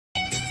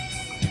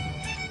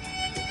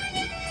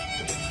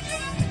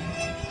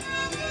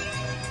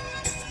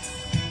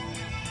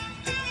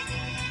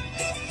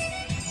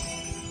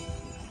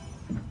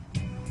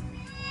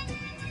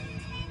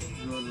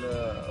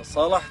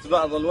صالحت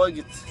بعض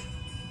الوقت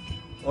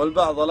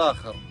والبعض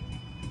الآخر،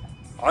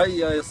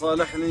 عيا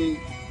يصالحني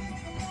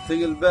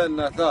ثقل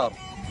بيننا ثار،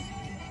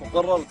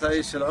 وقررت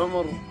أعيش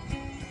العمر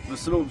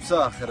بأسلوب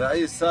ساخر.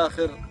 أعيش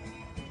ساخر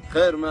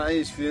خير ما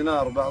أعيش في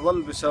نار. بعض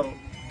البشر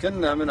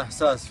كنه من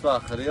إحساس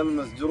فاخر،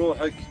 يلمس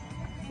جروحك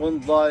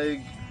وانت ضايق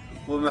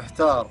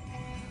ومحتار.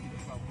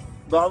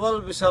 بعض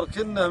البشر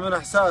كنه من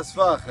إحساس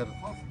فاخر،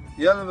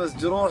 يلمس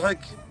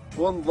جروحك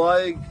وانت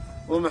ضايق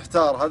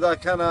ومحتار.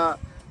 هذاك أنا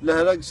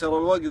له الأقشر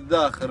الوقت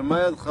داخر،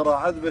 ما يذخر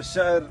عذب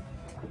الشعر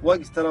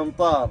وقت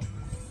الأمطار.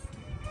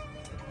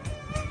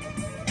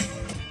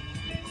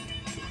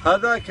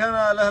 هذاك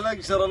أنا له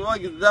الأقشر الوقت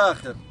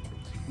داخر،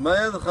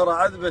 ما يذخر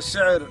عذب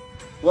الشعر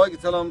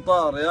وقت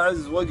الأمطار.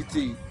 يعز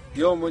وقتي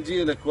يوم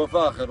أجيلك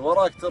وفاخر،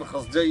 وراك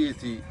ترخص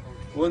جيتي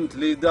وانت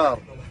لي دار.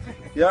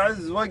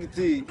 يعز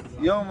وقتي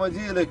يوم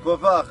أجيلك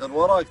وفاخر،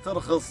 وراك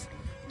ترخص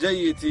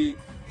جيتي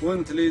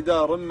وانت لي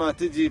دار. اما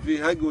تجي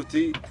في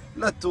هقوتي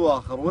لا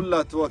تواخر،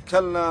 ولا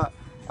توكلنا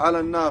على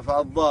النافع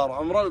الضار.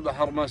 عمر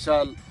البحر ما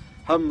شال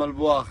هم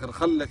البواخر،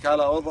 خلك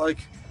على وضعك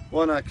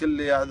وانا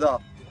كلي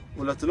اعذار.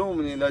 ولا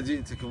تلومني لا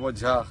جيتك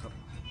بوجه اخر،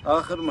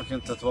 اخر ما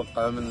كنت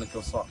اتوقع منك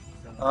وصار،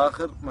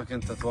 اخر ما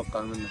كنت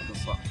اتوقع منك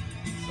وصار.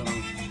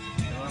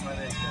 السلام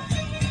عليكم.